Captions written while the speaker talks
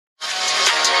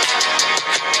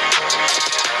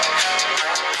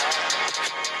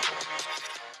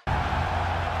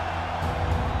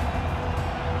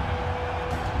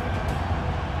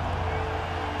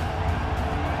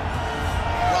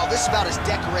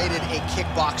underrated a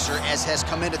kickboxer as has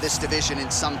come into this division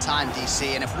in some time, DC.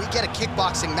 And if we get a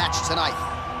kickboxing match tonight,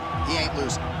 he ain't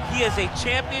losing. He is a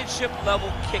championship-level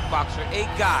kickboxer, a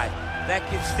guy that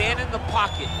can stand in the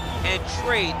pocket and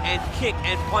trade and kick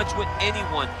and punch with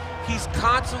anyone. He's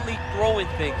constantly throwing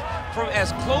things from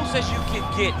as close as you can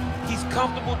get. He's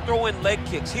comfortable throwing leg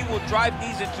kicks. He will drive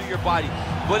knees into your body.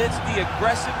 But it's the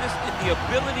aggressiveness and the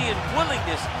ability and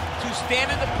willingness to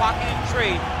stand in the pocket and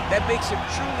trade that makes him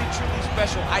truly, truly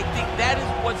special. I think that is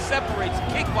what separates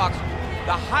kickboxing,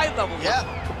 the high level,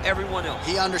 from everyone else.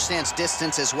 He understands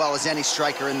distance as well as any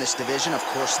striker in this division. Of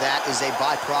course, that is a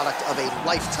byproduct of a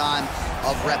lifetime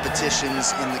of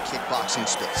repetitions in the kickboxing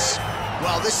space.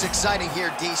 Well, this is exciting here,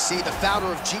 DC. The founder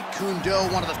of Jeet Kun Do,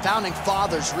 one of the founding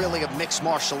fathers, really, of mixed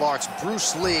martial arts,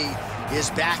 Bruce Lee, is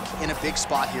back in a big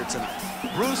spot here tonight.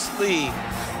 Bruce Lee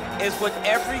is what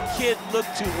every kid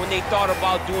looked to when they thought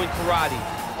about doing karate.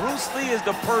 Bruce Lee is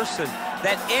the person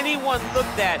that anyone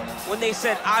looked at when they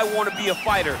said, I want to be a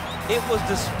fighter. It was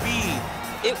the speed,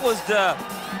 it was the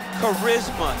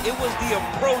charisma, it was the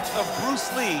approach of Bruce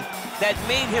Lee that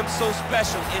made him so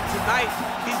special. And tonight,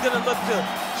 he's gonna look to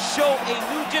show a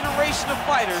new generation of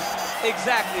fighters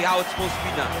exactly how it's supposed to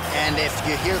be done. And if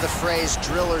you hear the phrase,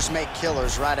 drillers make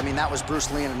killers, right? I mean, that was Bruce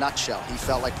Lee in a nutshell. He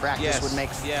felt like practice would make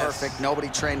perfect. Nobody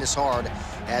trained as hard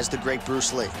as the great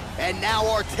Bruce Lee. And now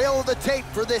our tale of the tape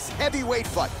for this heavyweight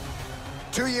fight.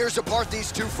 2 years apart,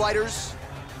 these two fighters,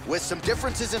 with some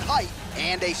differences in height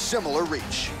and a similar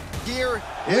reach. Here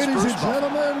is Ladies Bruce and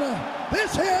gentlemen,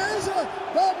 this is the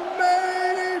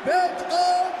main event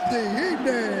of the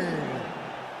evening.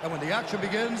 And when the action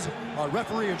begins, our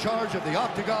referee in charge of the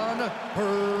Octagon,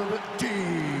 Herb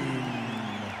Dean.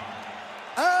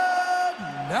 And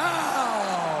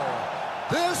now,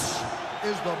 this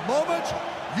is the moment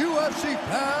UFC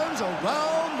fans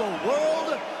around the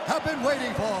world have been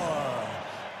waiting for.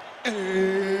 It's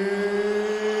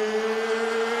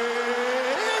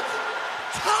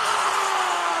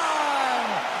time!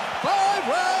 5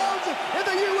 rounds in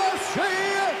the UFC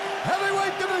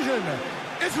heavyweight division.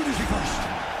 Introducing first,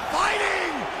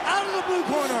 fighting out of the blue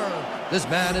corner. This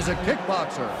man is a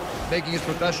kickboxer, making his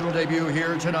professional debut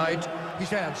here tonight. He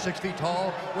stands 6 feet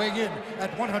tall, weighing in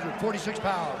at 146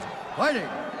 pounds. Fighting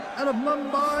out of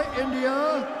Mumbai,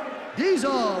 India,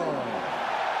 Diesel.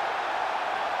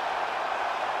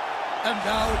 And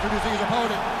now introducing his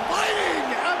opponent, fighting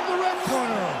out of the red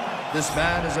corner. This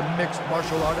man is a mixed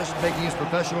martial artist, making his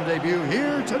professional debut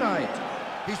here tonight.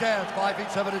 He stands 5 feet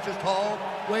 7 inches tall,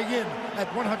 weighing in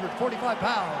at 145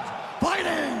 pounds.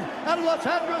 Fighting out of Los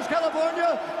Angeles,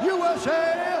 California,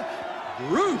 USA,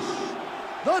 Bruce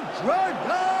the Dragon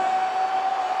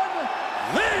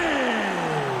Lee.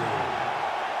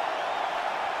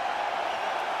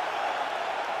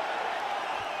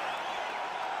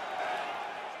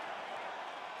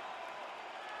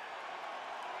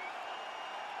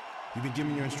 You've been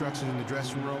given your instructions in the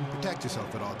dressing room. Protect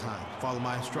yourself at all times. Follow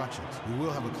my instructions. We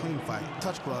will have a clean fight.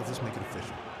 Touch gloves. Let's make it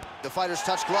official. The fighters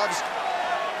touch gloves.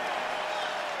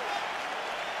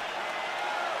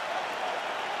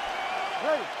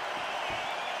 Ready.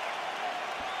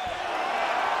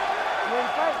 You ready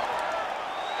to fight?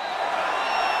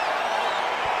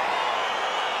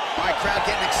 All right, crowd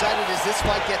getting excited as this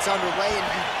fight gets underway, and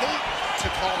you hate to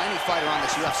call any fighter on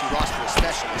this UFC roster a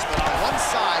specialist, but on one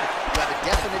side, you have a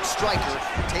definite striker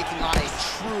taking on a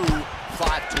true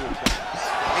 5-tool player.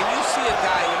 And you see a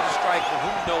guy in the striker who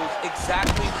knows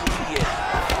exactly who he is.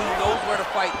 He knows where the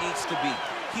fight needs to be.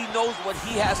 He knows what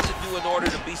he has to do in order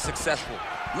to be successful.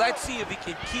 Let's see if he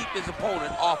can keep his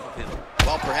opponent off of him.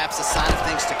 Well, perhaps a sign of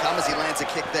things to come as he lands a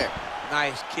kick there.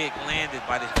 Nice kick landed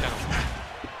by this gentleman.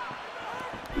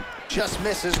 Just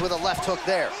misses with a left hook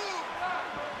there.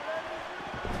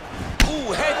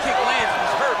 Ooh, head kick lands,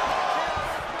 he's hurt.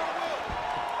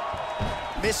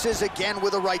 Misses again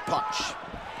with a right punch.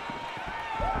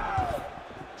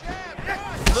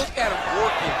 Look at him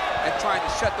working and trying to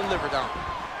shut the liver down.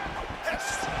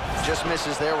 Just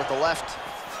misses there with the left.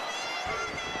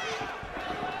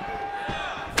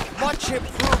 Much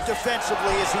improved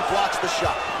defensively as he blocks the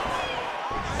shot.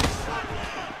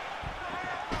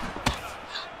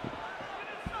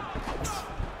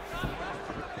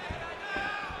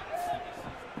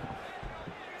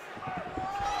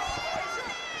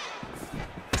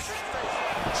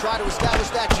 Try to establish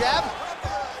that jab.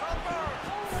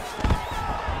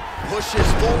 Pushes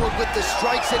forward with the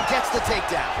strikes and gets the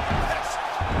takedown.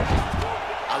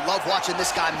 I love watching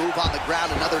this guy move on the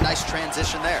ground. Another nice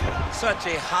transition there. Such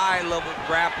a high-level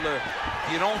grappler.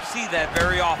 You don't see that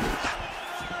very often.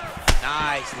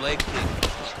 Nice leg kick.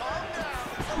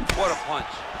 What a punch.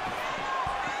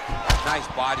 Nice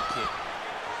body kick.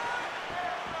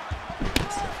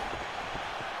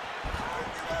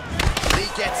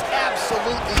 gets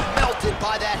absolutely melted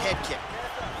by that head kick.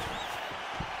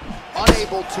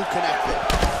 Unable to connect it.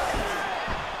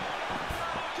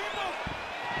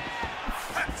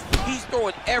 He's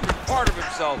throwing every part of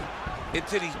himself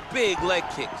into these big leg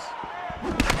kicks.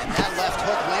 And that left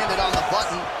hook landed on the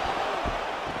button.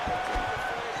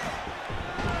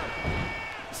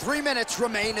 3 minutes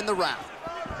remain in the round.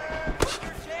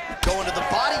 Going to the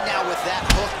body now with that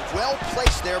hook. Well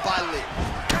placed there by Lee.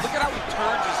 Look at how he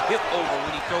turns his hip over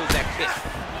when he throws that kick.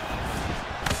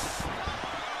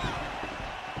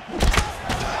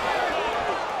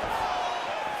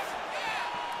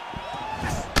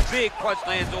 Big punch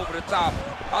lands over the top.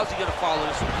 How's he gonna follow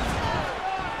this one?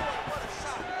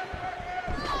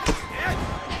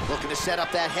 Looking to set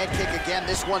up that head kick again.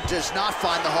 This one does not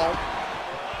find the home.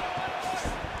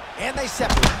 And they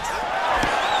separate.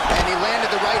 And he landed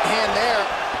the right hand there.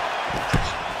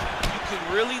 You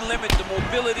can really limit the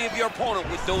mobility of your opponent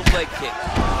with those leg kicks.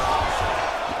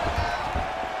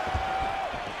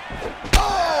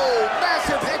 Oh,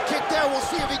 massive head kick there. We'll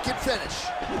see if he can finish.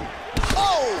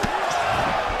 Oh!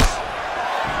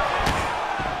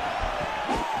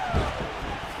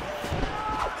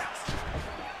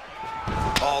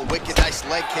 Oh, wicked nice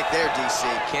leg kick there, DC.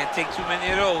 Can't take too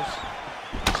many of those.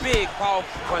 Big,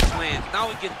 powerful punch lands. Now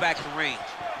he gets back to range.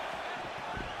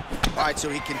 All right, so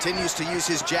he continues to use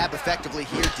his jab effectively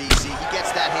here, DC. He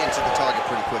gets that hand to the target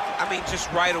pretty quickly. I mean, just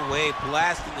right away,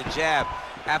 blasting the jab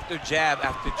after jab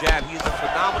after jab. He's a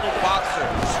phenomenal boxer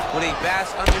with a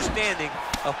vast understanding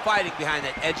of fighting behind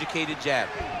that educated jab.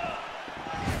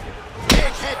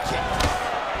 Big head kick.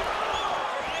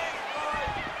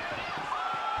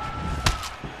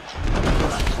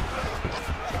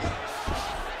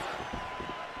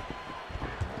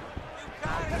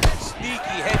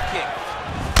 Sneaky head kick.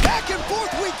 Back and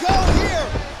forth we go here.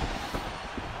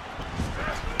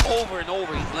 Over and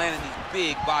over, he's landing these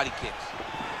big body kicks.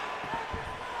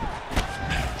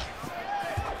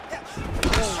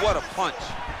 Ooh, what a punch.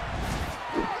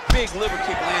 Big liver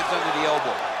kick lands under the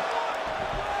elbow.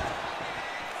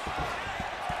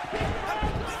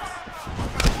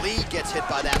 Lee gets hit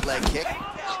by that leg kick.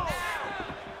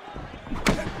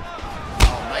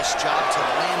 Oh, nice job to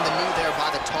land the knee there by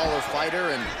the taller fighter,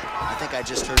 and I think I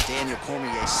just heard Daniel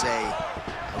Cormier say,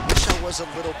 I wish I was a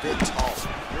little bit taller.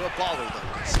 You're a baller, though.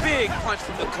 Big punch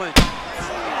from the clinch.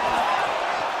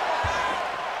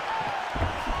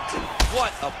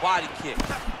 What a body kick.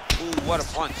 Ooh, what a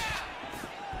punch.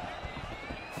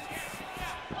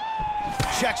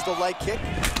 Checks the leg kick.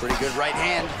 Pretty good right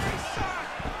hand.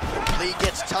 Lee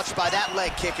gets touched by that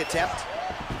leg kick attempt.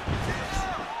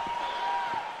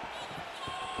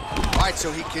 All right,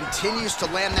 so he continues to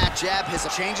land that jab. His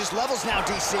changes levels now,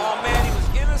 DC. Oh, man, he was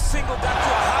in a single, got to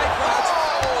a high crotch.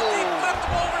 Oh. He flipped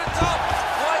him over the top.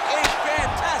 What a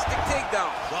fantastic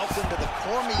takedown. Welcome to the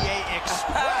Cormier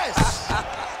Express.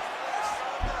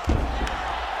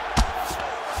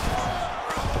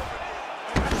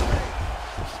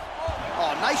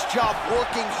 Oh, nice job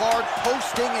working hard,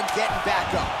 posting, and getting back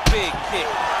up. Big kick.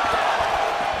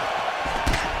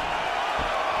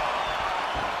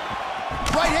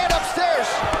 Right hand upstairs.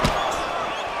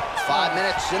 5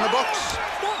 minutes in the books.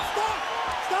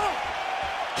 Stop.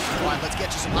 All right, let's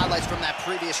get you some highlights from that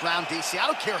previous round, DC. I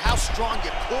don't care how strong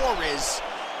your core is.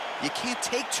 You can't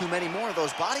take too many more of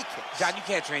those body kicks. John, you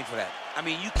can't train for that. I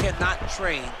mean, you cannot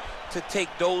train to take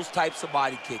those types of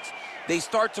body kicks. They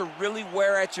start to really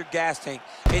wear at your gas tank,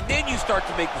 and then you start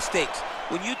to make mistakes.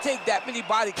 When you take that many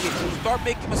body kicks, you start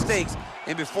making mistakes,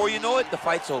 and before you know it, the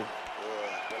fight's over.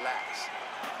 Relax.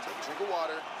 Take a drink of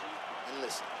water and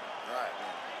listen. All right, man.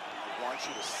 I want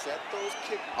you to set those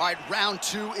kicks. All right, round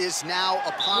 2 is now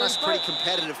upon us. Pretty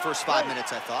competitive first 5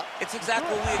 minutes, I thought. It's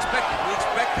exactly what we expected. We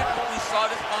expected when we saw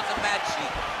this on the match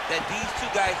sheet that these two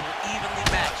guys were evenly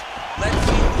matched. Let's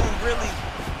see who really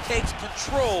takes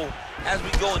control as we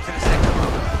go into the second round.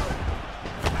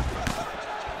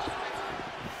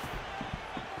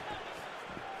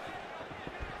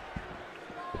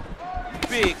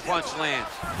 Big punch lands.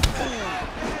 Ooh.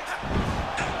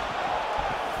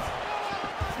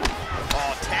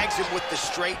 Oh, tags him with the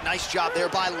straight. Nice job there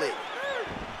by Lee.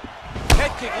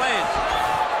 Head kick lands.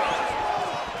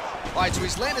 All right, so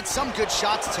he's landed some good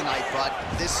shots tonight, but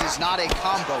this is not a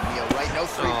combo meal, right? No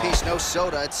three-piece, no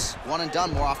soda. It's one and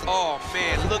done more often. Oh,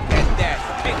 man, look at that.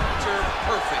 Picture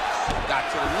perfect.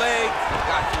 Got to the leg,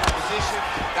 got to the position,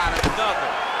 got another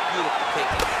beautiful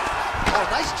kick. Oh,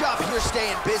 nice job here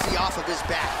staying busy off of his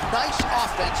back. Nice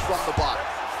offense from the bottom.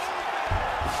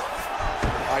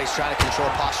 All right, he's trying to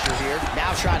control posture here.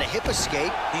 Now trying to hip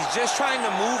escape. He's just trying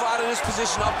to move out of this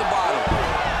position off the bottom.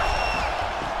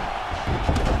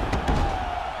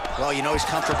 Well, you know he's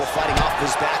comfortable fighting off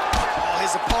his back. Oh,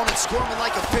 his opponent squirming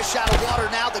like a fish out of water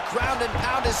now. The ground and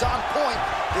pound is on point.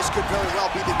 This could very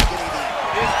well be the beginning of the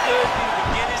end. This could be the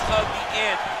beginning of the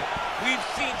end. We've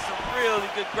seen some really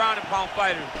good ground and pound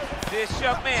fighters. This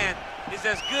young man is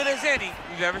as good as any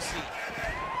we've ever seen.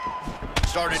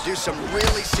 Starting to do some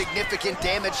really significant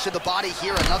damage to the body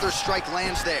here. Another strike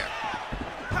lands there.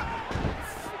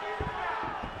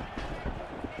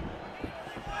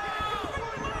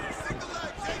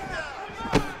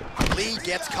 Lee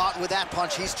gets caught with that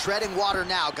punch. He's treading water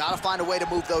now. Got to find a way to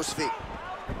move those feet.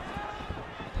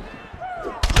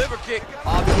 Liver kick.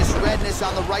 Obvious redness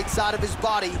on the right side of his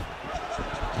body.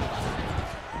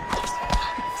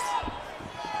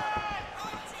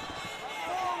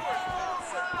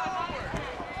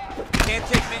 Can't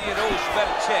take many of those, you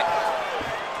better check.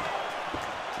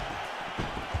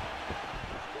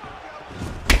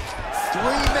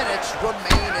 Three minutes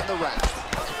remain in the round.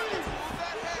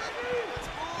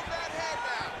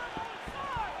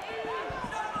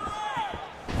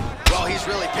 Well, he's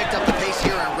really picked up the pace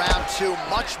here in round two.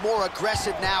 Much more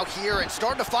aggressive now here and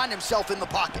starting to find himself in the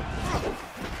pocket.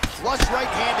 Flush right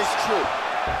hand is true.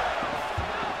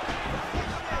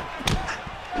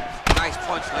 Nice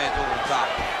punch lands over the top.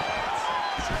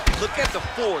 Look at the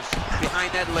force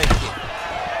behind that leg kick.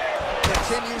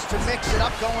 Continues to mix it up,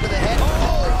 going to the head.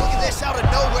 Oh, look at this out of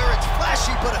nowhere. It's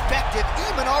flashy but effective.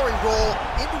 Imanari roll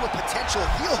into a potential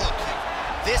heel hook kick.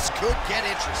 This could get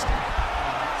interesting.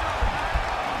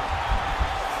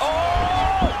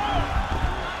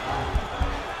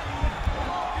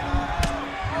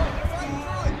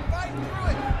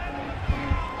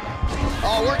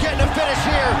 Oh, we're getting a finish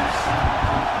here.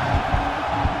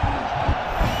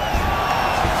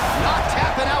 Not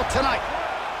tapping out tonight.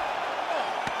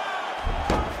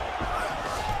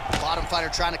 Bottom fighter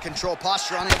trying to control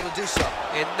posture, unable to do so.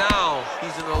 And now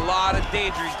he's in a lot of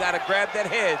danger. He's got to grab that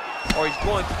head or he's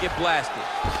going to get blasted.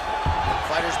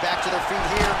 Fighters back to their feet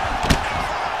here.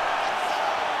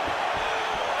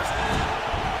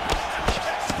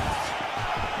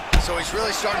 So he's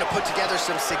really starting to put together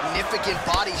some significant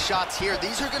body shots here.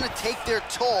 These are going to take their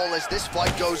toll as this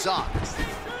fight goes on.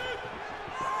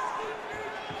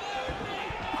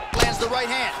 Lands the right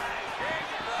hand.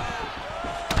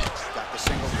 Got the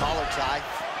single collar tie.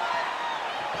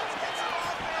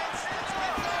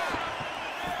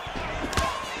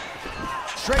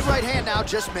 Straight right hand now,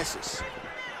 just misses.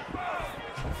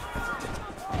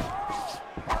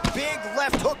 Big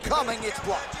left hook coming, it's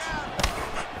blocked.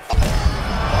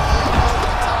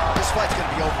 This fight's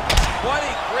gonna be over. What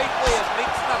a great way of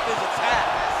mixing up his attack.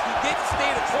 He didn't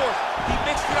stay the course. He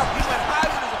mixed it up. He went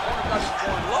high when his opponent thought he was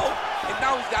going low, and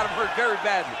now he's got him hurt very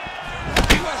badly.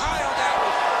 He went high on that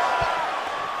one.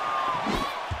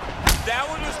 That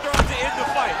one was thrown to end the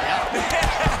fight. Yeah.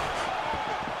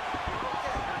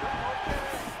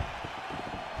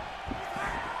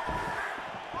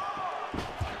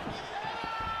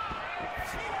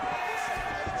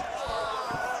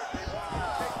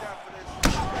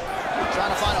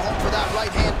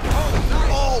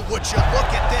 Would you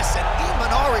look at this, an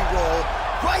Imanari roll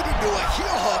right into a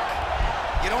heel hook.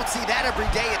 You don't see that every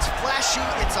day. It's flashy,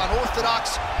 it's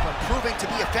unorthodox, but proving to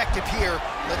be effective here.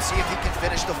 Let's see if he can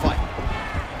finish the fight.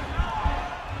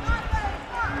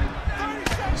 30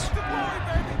 seconds to glory,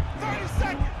 baby. 30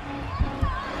 seconds.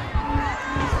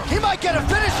 He might get a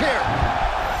finish here.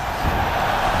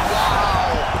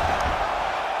 Wow.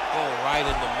 Oh, right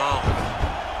in the mouth.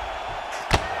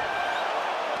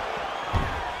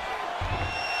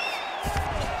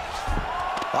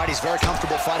 All right, he's very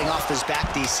comfortable fighting off his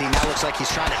back, DC. Now looks like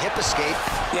he's trying to hip escape.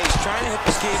 Yeah, he's trying to hip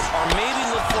escape or maybe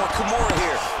look for a Kimura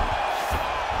here.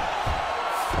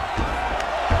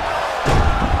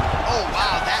 Oh,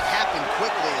 wow, that happened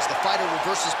quickly as the fighter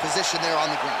reverses position there on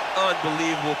the ground.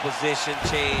 Unbelievable position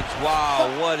change. Wow,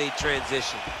 what a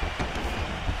transition.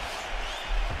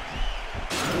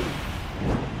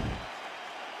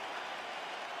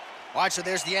 All right, so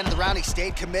there's the end of the round. He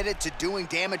stayed committed to doing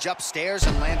damage upstairs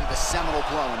and landed a seminal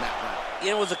blow in that round.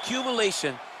 It was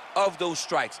accumulation of those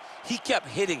strikes. He kept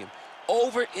hitting him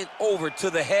over and over to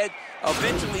the head.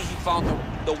 Eventually, he found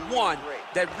the one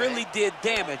that really did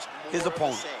damage his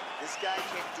opponent. This guy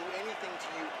can't do anything to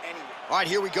you anyway. All right,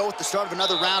 here we go with the start of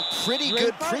another round. Pretty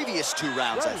good previous two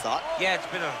rounds, I thought. Yeah, it's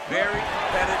been a very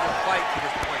competitive fight to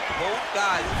this point. Both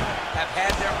guys have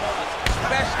had their moments,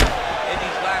 especially in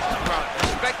these last two rounds.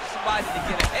 Expected somebody to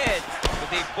get ahead, but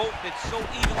they've both been so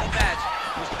evenly matched.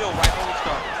 We're still right where we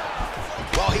started.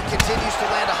 Well, he continues to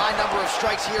land a high number of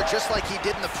strikes here, just like he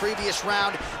did in the previous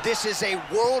round. This is a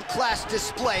world-class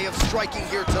display of striking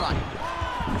here tonight.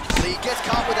 Lee gets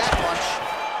caught with that punch.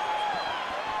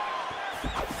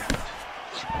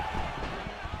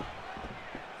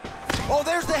 Oh,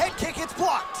 there's the head kick, it's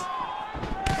blocked.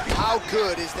 How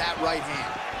good is that right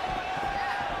hand?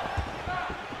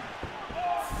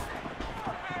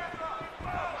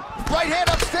 Right hand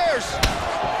upstairs.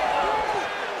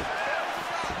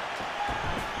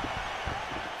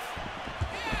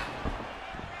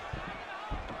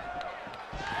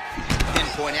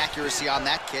 Pinpoint accuracy on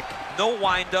that kick. No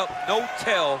wind up, no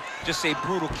tail, just a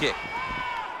brutal kick.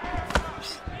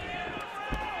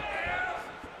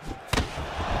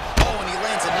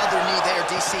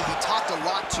 DC, he talked a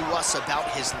lot to us about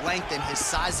his length and his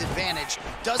size advantage.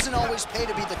 Doesn't always pay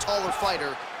to be the taller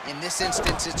fighter. In this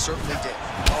instance, it certainly did.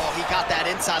 Oh, he got that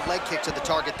inside leg kick to the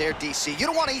target there, DC. You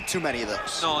don't want to eat too many of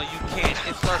those. No, you can't.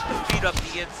 It starts to feed up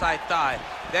the inside thigh.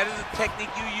 That is a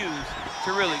technique you use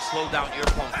to really slow down your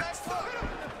opponent.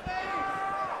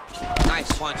 Nice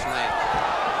punch land.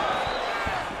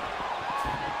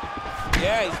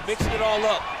 Yeah, he's mixing it all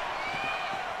up.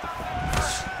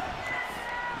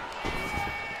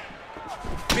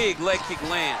 Big leg kick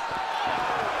land.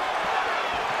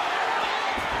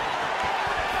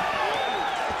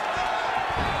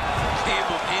 Game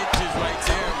of inches right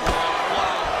there, boy.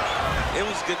 Wow. It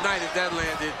was a good night if that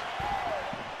landed.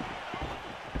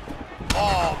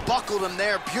 Oh, buckled him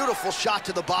there. Beautiful shot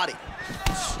to the body.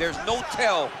 There's no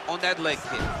tail on that leg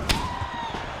kick.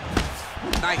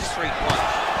 Nice straight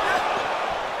punch.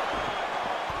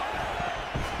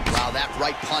 That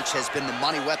right punch has been the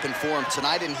money weapon for him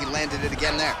tonight, and he landed it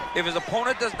again there. If his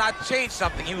opponent does not change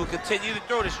something, he will continue to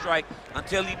throw the strike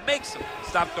until he makes him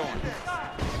stop throwing.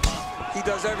 He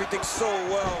does everything so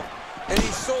well, and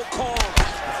he's so calm.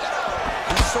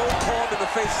 He's so calm in the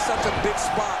face of such a big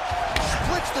spot.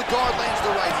 Splits the guard, lands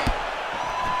the right hand.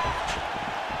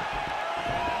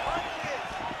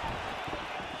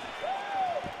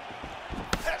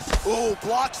 Ooh,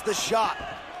 blocks the shot.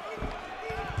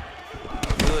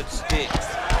 Good stick.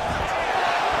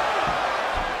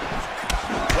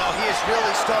 Well, he is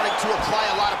really starting to apply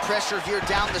a lot of pressure here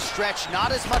down the stretch.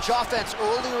 Not as much offense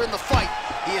earlier in the fight.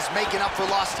 He is making up for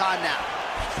lost time now.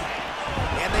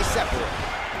 And they separate.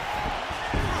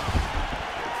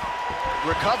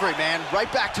 Recovery, man. Right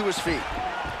back to his feet.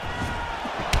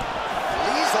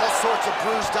 Lee's all sorts of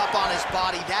bruised up on his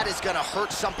body. That is going to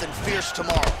hurt something fierce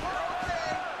tomorrow.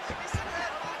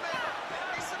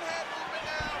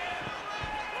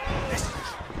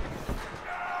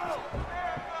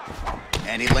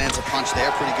 And he lands a punch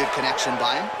there. Pretty good connection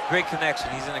by him. Great connection.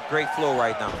 He's in a great flow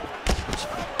right now.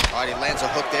 All right, he lands a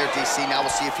hook there, DC. Now we'll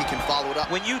see if he can follow it up.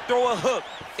 When you throw a hook,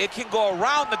 it can go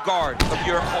around the guard of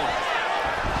your opponent.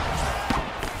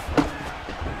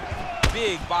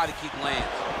 Big body kick lands.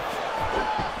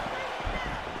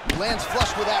 Lands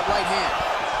flush with that right hand.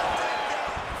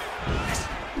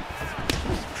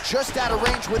 Just out of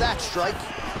range with that strike.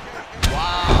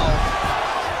 Wow.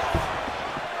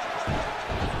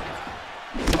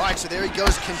 All right, so there he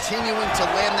goes, continuing to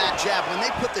land that jab. When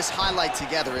they put this highlight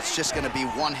together, it's just going to be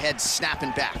one head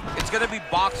snapping back. It's going to be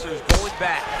boxers going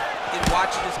back and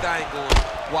watching this guy and going,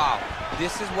 wow,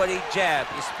 this is what a jab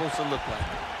is supposed to look like.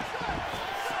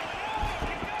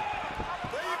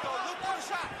 There you go, look for the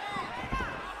shot.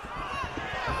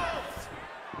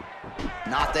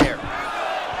 Not there.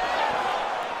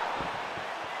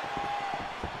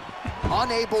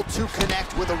 Unable to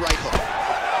connect with a right hook.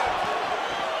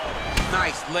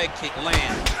 Nice leg kick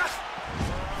land.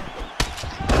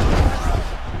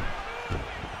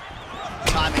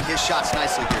 Timing his shots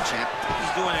nicely here, champ.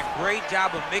 He's doing a great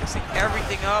job of mixing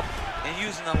everything up and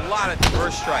using a lot of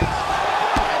diverse strikes.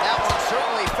 And that one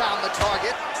certainly found the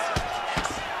target.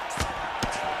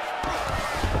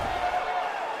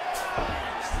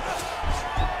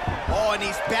 Oh, and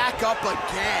he's back up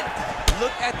again.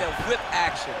 Look at the whip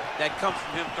action that comes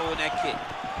from him throwing that kick.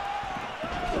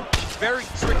 It's very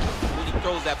tricky when he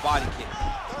throws that body kick.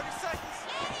 30 seconds.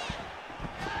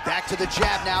 Back to the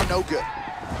jab now, no good. Kick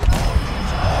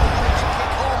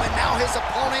home, and now his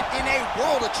opponent in a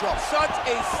world of trouble. Such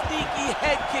a sneaky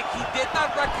head kick. He did not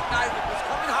recognize it was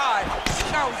coming high, and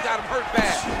now he's got him hurt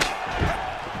bad.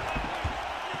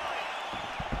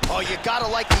 Oh, you gotta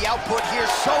like the output here.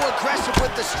 So aggressive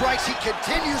with the strikes. He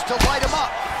continues to light him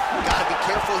up. Gotta be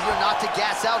careful here not to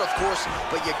gas out, of course,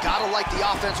 but you gotta like the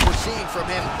offense we're seeing from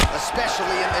him,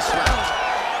 especially in this round.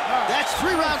 That's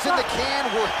 3 rounds in the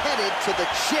can. We're headed to the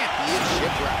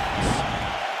championship rounds.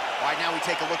 All right, now we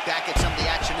take a look back at some of the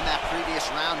action in that previous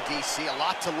round, DC. A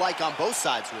lot to like on both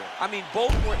sides here. I mean,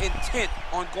 both were intent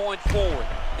on going forward.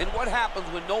 And what happens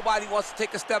when nobody wants to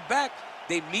take a step back?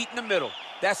 They meet in the middle.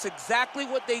 That's exactly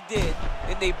what they did,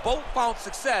 and they both found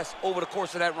success over the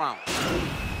course of that round.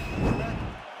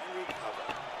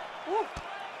 Woo.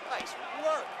 Nice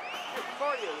work. You've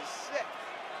already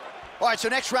All right, so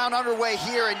next round underway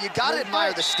here, and you got to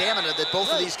admire the stamina that both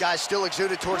of these guys still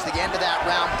exuded towards the end of that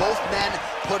round. Both men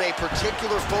put a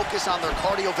particular focus on their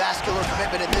cardiovascular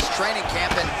commitment in this training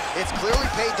camp, and it's clearly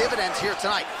paid dividends here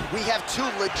tonight. We have two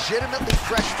legitimately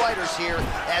fresh fighters here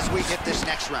as we hit this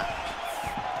next round.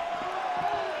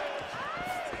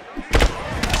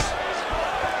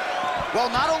 Well,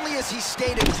 not only has he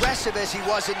stayed aggressive as he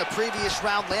was in the previous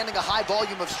round, landing a high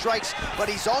volume of strikes, but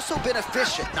he's also been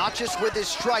efficient, not just with his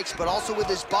strikes, but also with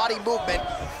his body movement.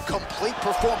 Complete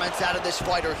performance out of this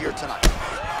fighter here tonight.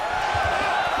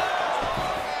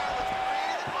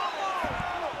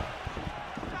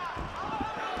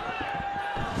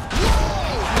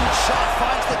 Whoa, huge shot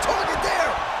finds the target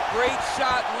there. Great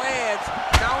shot lands.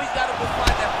 Now he's got to go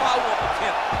find that follow-up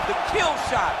attempt. The kill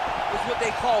shot is what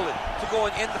they call it, to go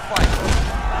and end the fight.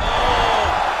 Oh!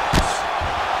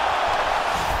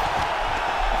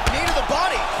 Knee to the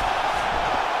body.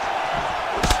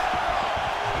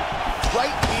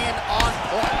 Right hand on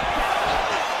point.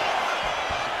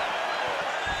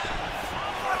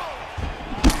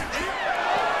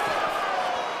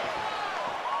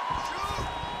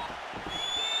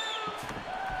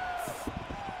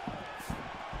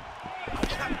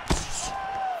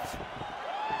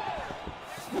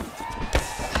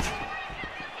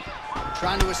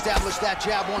 Trying to establish that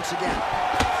jab once again.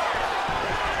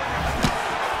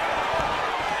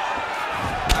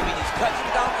 I mean, he's cutting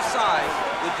down the side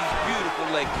with these beautiful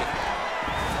leg kicks.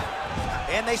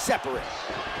 And they separate.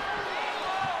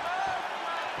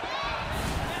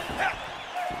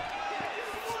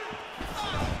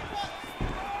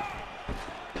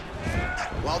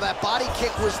 Well, that body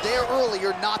kick was there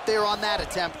earlier, not there on that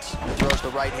attempt. Throws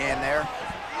the right hand there.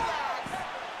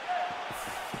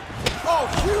 Oh,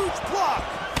 huge block!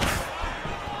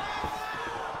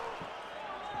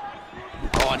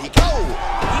 Oh, and he go!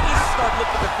 He needs to start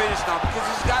looking to finish now because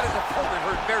he's got his opponent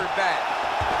hurt very bad.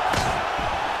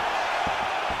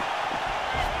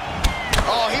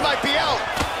 Oh, he might be out.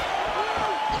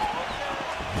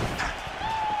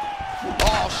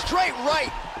 Oh, straight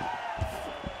right.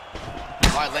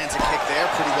 All right, lands a kick there,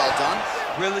 pretty well done.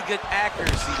 Really good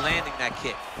accuracy landing that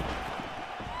kick.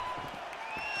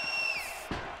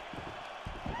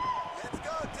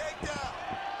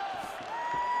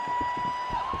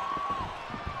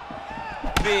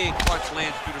 Big punch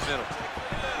lands through the middle.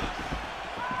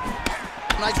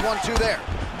 Nice 1-2 there.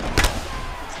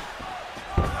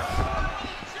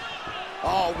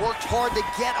 Oh, worked hard to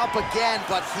get up again,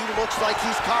 but he looks like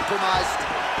he's compromised.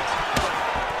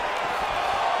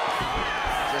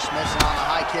 Just missing on the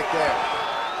high kick there.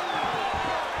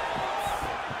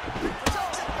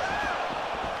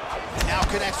 And now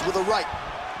connects with a right.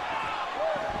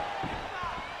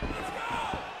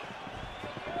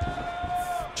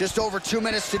 Just over 2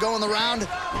 minutes to go in the round.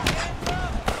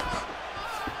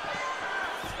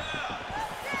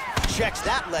 Checks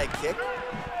that leg kick.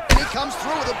 And he comes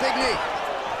through with a big knee.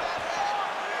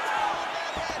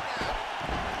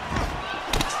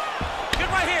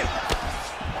 Good right hand.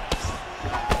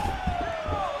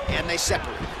 And they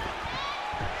separate.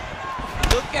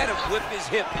 Look at him whip his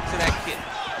hip into that kick.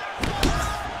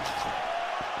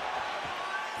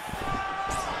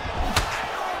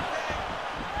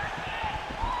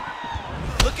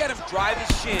 Look at him drive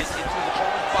his shin into his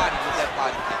opponent's body with that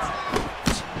body kick.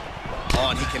 Oh,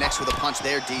 and he connects with a punch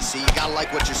there, DC. You gotta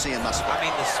like what you're seeing thus far. I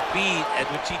mean, the speed at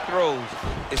which he throws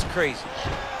is crazy.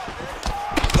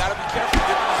 You gotta be careful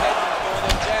getting his head when he's throwing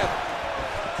that jab.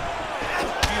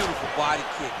 Beautiful body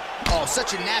kick. Oh,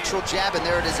 such a natural jab, and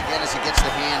there it is again as he gets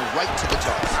the hand right to the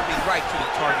target. I mean, right to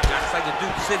the target, man. It's like the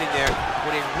dude sitting there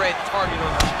with a red target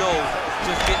on his nose,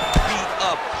 just getting beat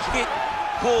up, hit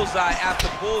bullseye after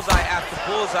bullseye after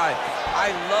bullseye. I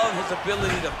love his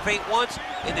ability to feint once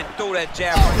and then throw that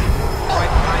jab right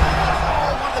behind him.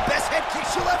 Oh, one of the best head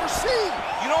kicks you'll ever see.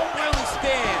 You don't really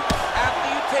stand after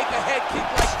you take a head kick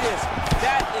like this.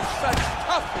 That is such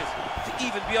toughness to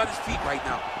even be on his feet right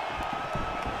now.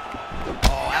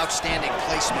 Oh, outstanding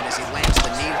placement as he lands the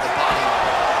knee to the body.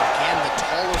 Again, the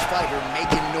taller fighter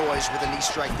making noise with a knee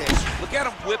strike there. Look at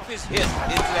him whip his hip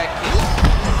into that kick.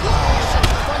 Such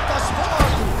a fight thus far.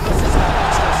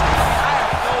 I have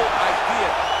no idea.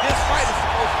 This fight is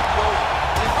supposed to be over.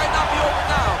 It might not be over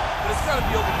now, but it's gonna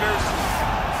be over very soon.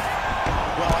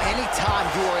 Well, anytime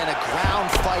you are in a ground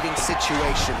fighting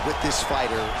situation with this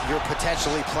fighter, you're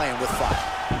potentially playing with fire.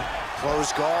 Close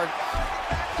guard.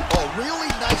 Oh, really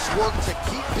nice work to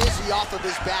keep busy off of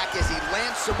his back as he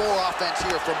lands some more offense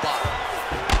here from bottom.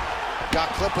 Got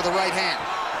clipped with the right hand.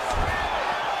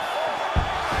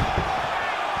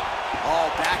 Oh,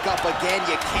 back up again.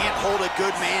 You can't hold a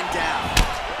good man down.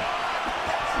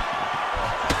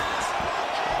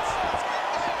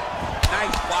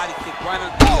 body kick right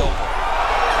under the elbow.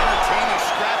 Entertaining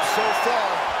scrap so far.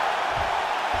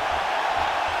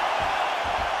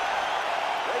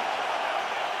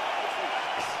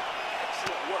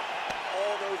 Excellent work.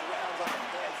 All those rounds on the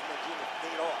pads in the gym have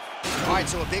paid off. All right,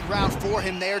 so a big round for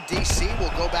him there, DC.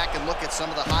 We'll go back and look at some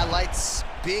of the highlights.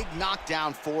 Big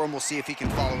knockdown for him. We'll see if he can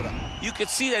follow it up. You could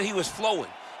see that he was flowing.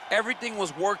 Everything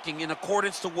was working in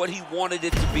accordance to what he wanted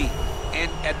it to be.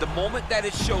 And at the moment that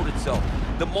it showed itself,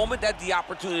 the moment that the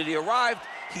opportunity arrived,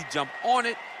 he jumped on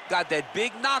it, got that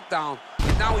big knockdown,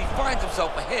 and now he finds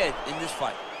himself ahead in this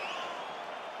fight.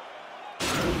 You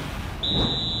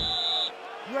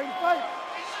ready to fight?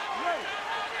 You ready?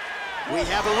 We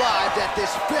have arrived at this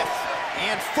 5th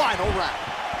and final round.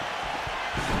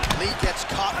 Lee gets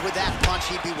caught with that punch.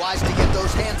 He'd be wise to get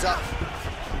those hands up.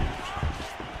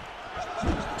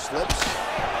 Slips.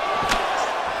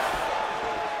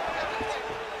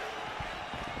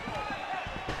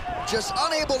 Just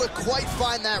unable to quite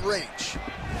find that range.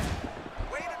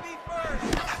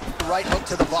 Right hook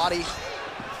to the body.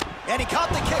 And he caught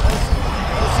the kick.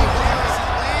 We'll see where he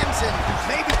lands, and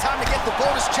maybe time to get the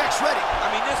bonus checks ready.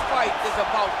 I mean, this fight is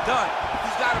about done.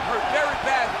 He's got him hurt very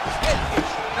bad with his head kick.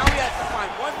 Now he has to find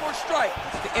one more strike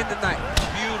to end the night.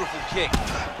 Beautiful kick.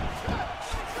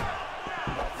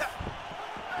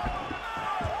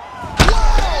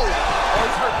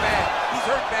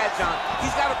 John.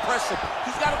 He's got to press him.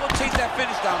 He's got to go chase that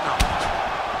finish down now.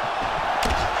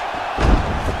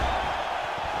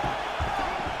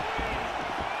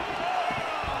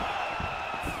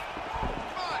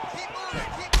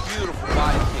 Beautiful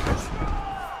body kick.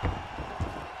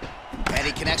 And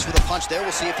he connects with a punch there.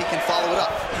 We'll see if he can follow it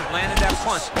up. He's landed that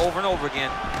punch over and over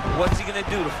again. What's he going to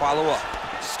do to follow up?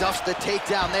 Stuffs the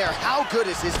takedown there. How good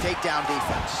is his takedown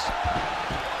defense?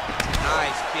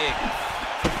 Nice kick.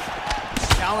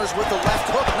 Counters with the left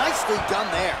hook. Nicely done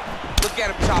there. Look at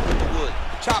him chopping the wood.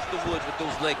 Chop the wood with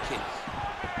those leg kicks.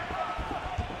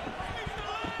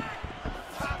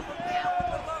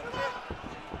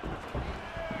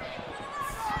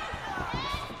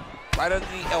 Right under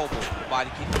the elbow.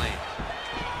 Body kick lands.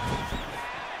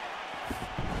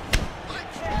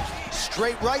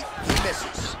 Straight right. He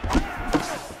misses.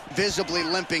 Visibly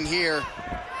limping here.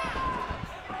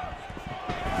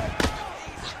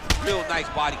 Real nice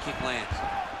body kick lands.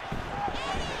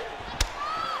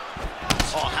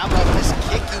 Oh, how about this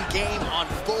kicking game on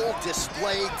full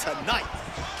display tonight?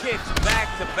 Kicks back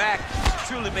to back,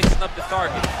 truly mixing up the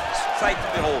target. Sight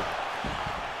to behold.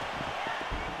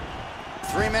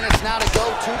 3 minutes now to go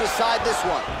to decide this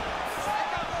one.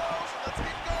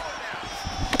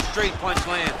 Straight punch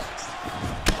lands.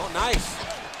 Oh, nice.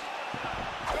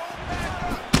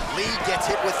 Lee gets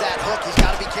hit with that hook. He's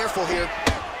got to be careful here.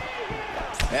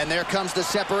 And there comes the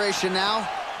separation now.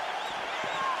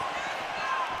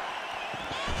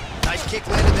 Nice kick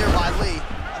landed there by Lee.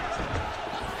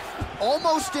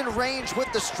 Almost in range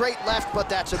with the straight left, but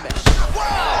that's a miss.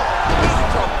 Wow! He's in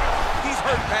trouble. He's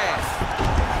hurt bad.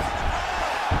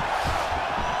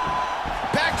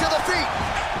 Back to the feet.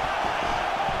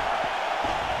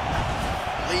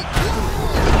 Lee.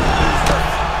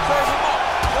 Serve him up.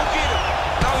 Go get him.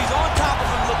 Now he's on top of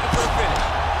him looking for a finish.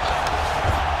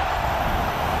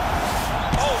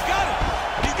 Oh, got him.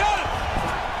 He got him.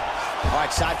 All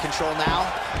right, side control now.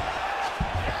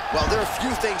 Well, there are a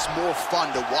few things more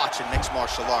fun to watch in mixed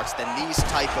martial arts than these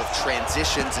type of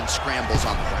transitions and scrambles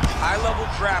on the ground. High-level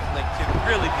grappling can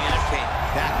really be entertaining.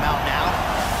 Back mount now.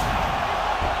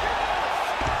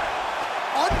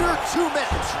 Under 2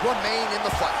 minutes remain in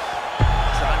the fight.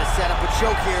 Trying to set up a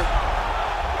choke here.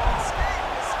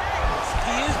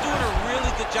 He is doing a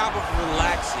really good job of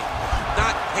relaxing,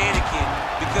 not panicking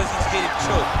because he's getting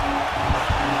choked.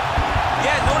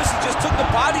 Yeah, notice he just took the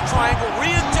body triangle,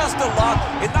 readjusted the lock,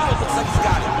 and now it looks like he's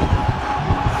got it.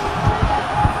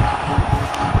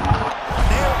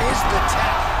 There is the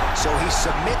tap. So he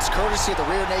submits courtesy of the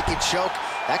rear naked choke.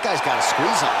 That guy's got a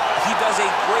squeeze on. He does a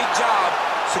great job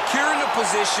securing the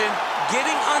position,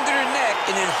 getting under the neck,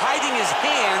 and then hiding his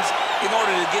hands in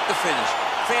order to get the finish.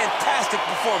 Fantastic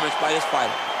performance by this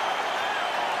fighter.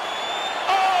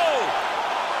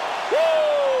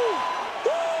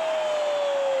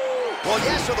 Well,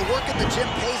 yeah, so the work at the gym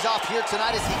pays off here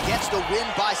tonight as he gets the win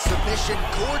by submission.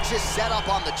 Gorgeous setup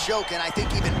on the choke, and I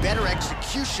think even better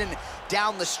execution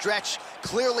down the stretch.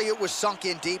 Clearly, it was sunk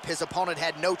in deep. His opponent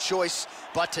had no choice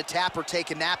but to tap or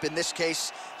take a nap. In this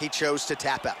case, he chose to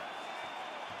tap out.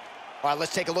 All right,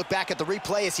 let's take a look back at the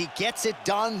replay as he gets it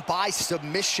done by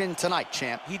submission tonight,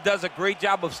 champ. He does a great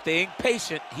job of staying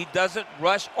patient. He doesn't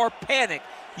rush or panic.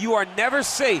 You are never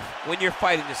safe when you're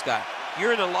fighting this guy.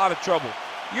 You're in a lot of trouble.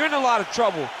 You're in a lot of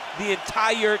trouble the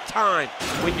entire time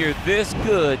when you're this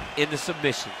good in the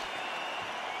submissions.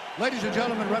 Ladies and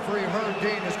gentlemen, referee Herb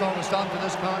Dean has called a stop to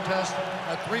this contest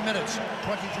at 3 minutes,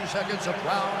 22 seconds of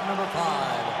round number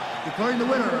 5. Declaring the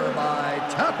winner by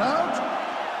tap out,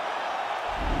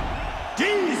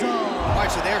 Diesel. All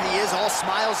right, so there he is, all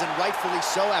smiles and rightfully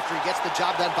so after he gets the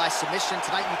job done by submission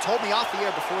tonight. You told me off the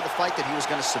air before the fight that he was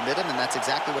going to submit him, and that's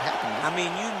exactly what happened. I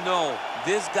mean, you know,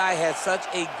 this guy has such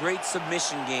a great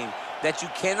submission game that you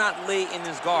cannot lay in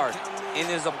his guard. And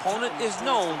his opponent is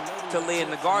known to lay in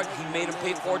the guard. He made him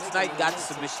pay for it tonight, got the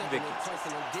submission victory.